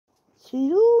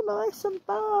She's all nice and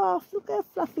buff. Look how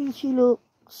fluffy she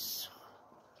looks.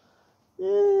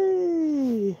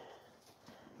 Yay.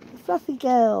 Fluffy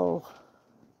girl.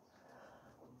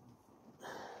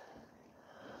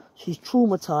 She's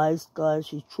traumatised, guys.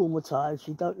 She's traumatised.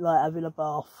 She don't like having a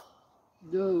bath.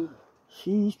 No.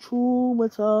 She's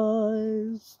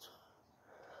traumatised.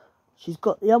 She's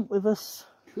got the hump with us.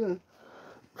 Sure.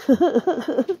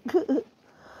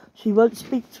 She won't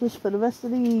speak to us for the rest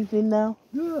of the evening now.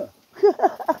 Yeah.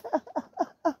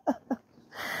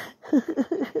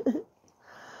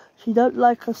 She don't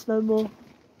like us no more.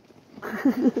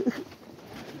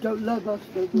 Don't love us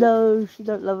no more. No, she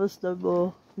don't love us no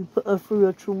more. We put her through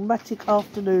a traumatic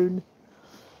afternoon.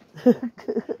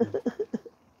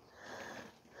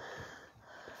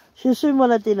 She'll soon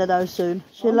want her dinner though soon.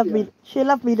 She'll love me. She'll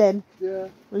love me then. Yeah.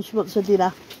 When she wants her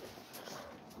dinner.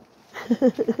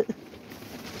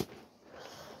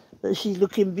 But she's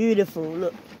looking beautiful.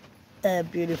 Look how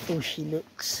beautiful she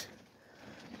looks.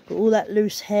 Got all that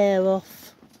loose hair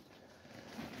off.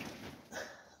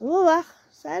 Aurora,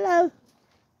 say hello.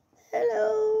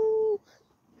 Hello.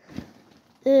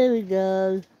 There we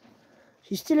go.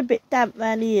 She's still a bit damp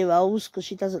round the ear holes because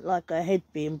she doesn't like her head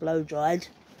being blow dried.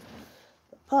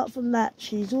 But apart from that,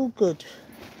 she's all good.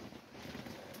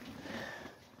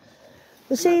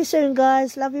 We'll see you soon,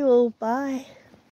 guys. Love you all. Bye.